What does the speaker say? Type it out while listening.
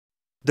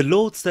The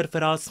Lord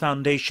Sarfraz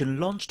Foundation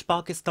launched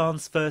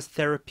Pakistan's first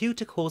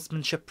therapeutic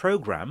horsemanship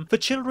program for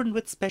children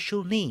with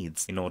special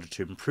needs in order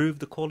to improve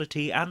the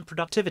quality and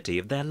productivity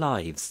of their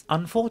lives.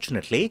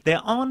 Unfortunately, there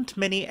aren't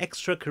many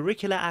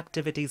extracurricular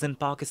activities in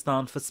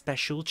Pakistan for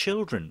special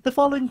children. The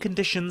following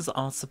conditions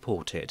are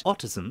supported: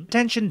 autism,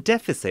 attention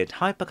deficit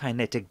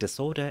hyperkinetic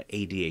disorder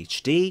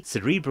ADHD,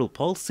 cerebral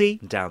palsy,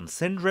 Down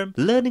syndrome,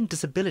 learning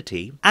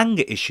disability,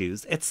 anger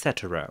issues,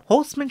 etc.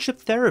 Horsemanship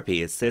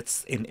therapy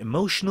assists in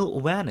emotional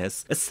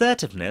awareness,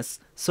 assertiveness,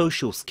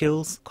 social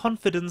skills,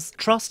 confidence,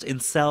 trust in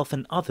self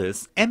and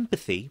others,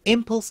 empathy,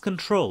 impulse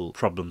control,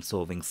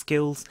 problem-solving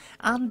skills,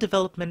 and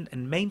development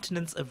and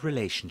maintenance of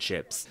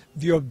relationships.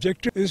 The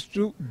objective is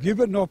to give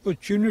an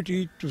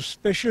opportunity to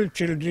special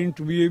children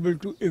to be able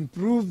to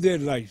improve their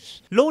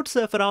lives. Lord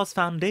Sarfraz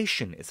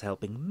Foundation is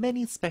helping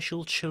many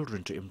special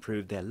children to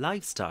improve their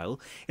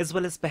lifestyle as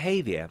well as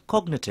behavior,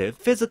 cognitive,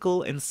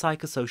 physical, and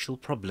psychosocial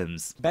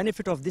problems.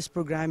 Benefit of this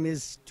program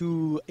is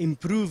to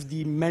improve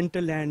the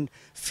mental and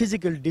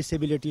physical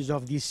disabilities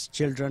of these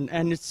children,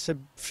 and it's a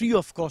free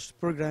of cost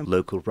program.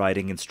 Local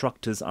riding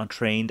instructors are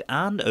trained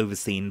and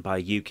overseen by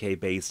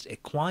UK-based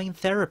equine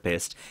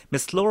therapist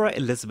Miss Laura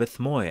Elizabeth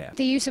Moyer.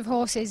 The use of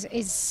horses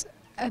is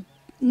a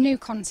new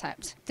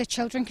concept. The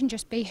children can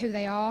just be who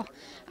they are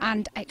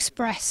and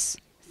express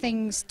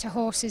things to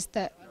horses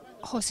that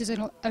horses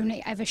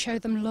only ever show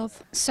them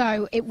love.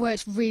 So it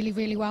works really,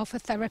 really well for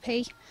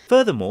therapy.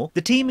 Furthermore,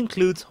 the team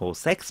includes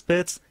horse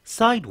experts,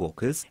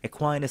 sidewalkers,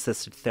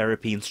 equine-assisted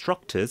therapy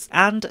instructors,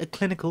 and a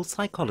clinical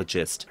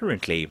psychologist.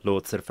 Currently,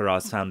 Lord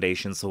Sarfraz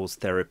Foundation's horse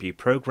therapy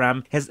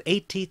program has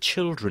 80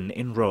 children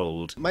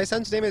enrolled. My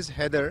son's name is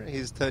Heather.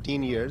 He's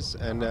 13 years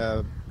and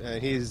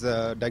he's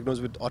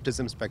diagnosed with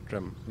autism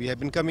spectrum. We have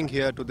been coming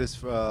here to this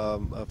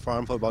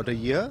farm for about a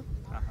year.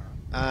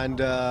 And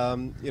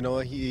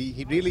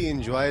he really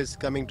enjoys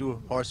coming to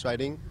horse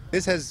riding.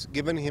 This has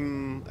given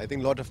him, I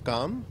think, a lot of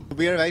calm.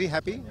 We are very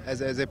happy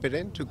as a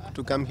parent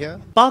to come here.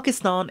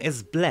 Pakistan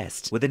is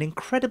blessed with an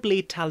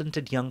incredibly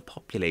talented young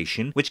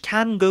population which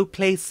can go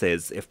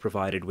places if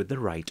provided with the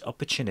right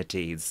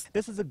opportunities.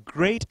 This is a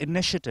great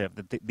initiative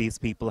that these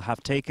people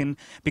have taken,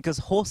 because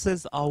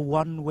horses are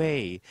one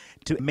way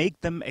to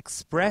make them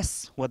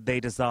express what they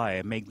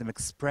desire, make them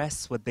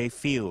express what they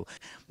feel.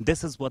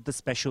 This is what the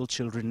special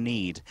children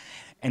need.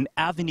 An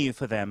avenue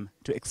for them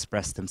to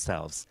express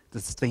themselves.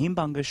 This is Fahim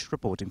Bangish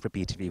reporting for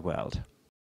PTV World.